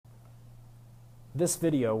This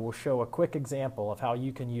video will show a quick example of how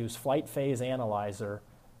you can use Flight Phase Analyzer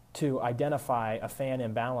to identify a fan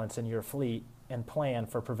imbalance in your fleet and plan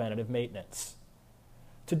for preventative maintenance.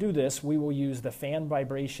 To do this, we will use the fan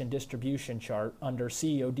vibration distribution chart under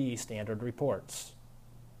COD standard reports.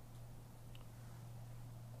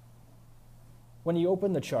 When you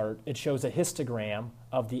open the chart, it shows a histogram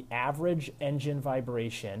of the average engine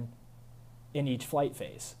vibration in each flight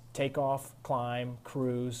phase: takeoff, climb,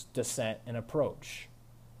 cruise, descent, and approach.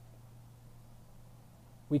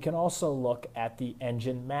 We can also look at the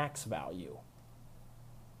engine max value.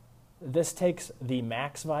 This takes the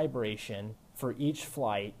max vibration for each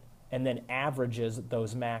flight and then averages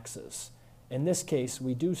those maxes. In this case,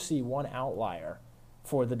 we do see one outlier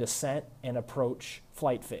for the descent and approach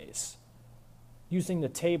flight phase. Using the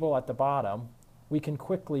table at the bottom, we can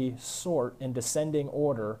quickly sort in descending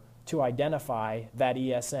order to identify that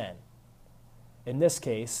ESN. In this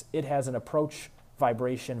case, it has an approach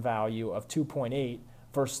vibration value of 2.8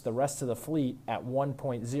 versus the rest of the fleet at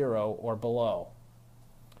 1.0 or below.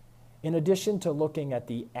 In addition to looking at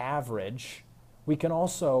the average, we can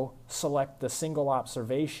also select the single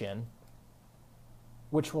observation,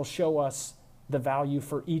 which will show us the value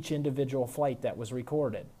for each individual flight that was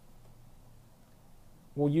recorded.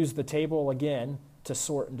 We'll use the table again to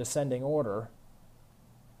sort in descending order.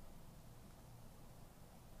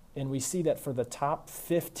 And we see that for the top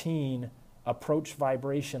 15 approach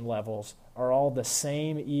vibration levels are all the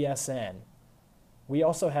same ESN. We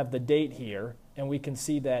also have the date here, and we can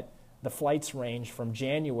see that the flights range from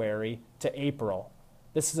January to April.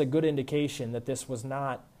 This is a good indication that this was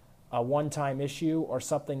not a one-time issue or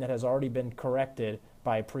something that has already been corrected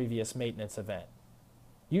by a previous maintenance event.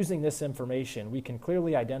 Using this information, we can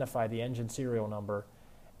clearly identify the engine serial number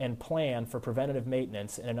and plan for preventative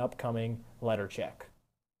maintenance in an upcoming letter check.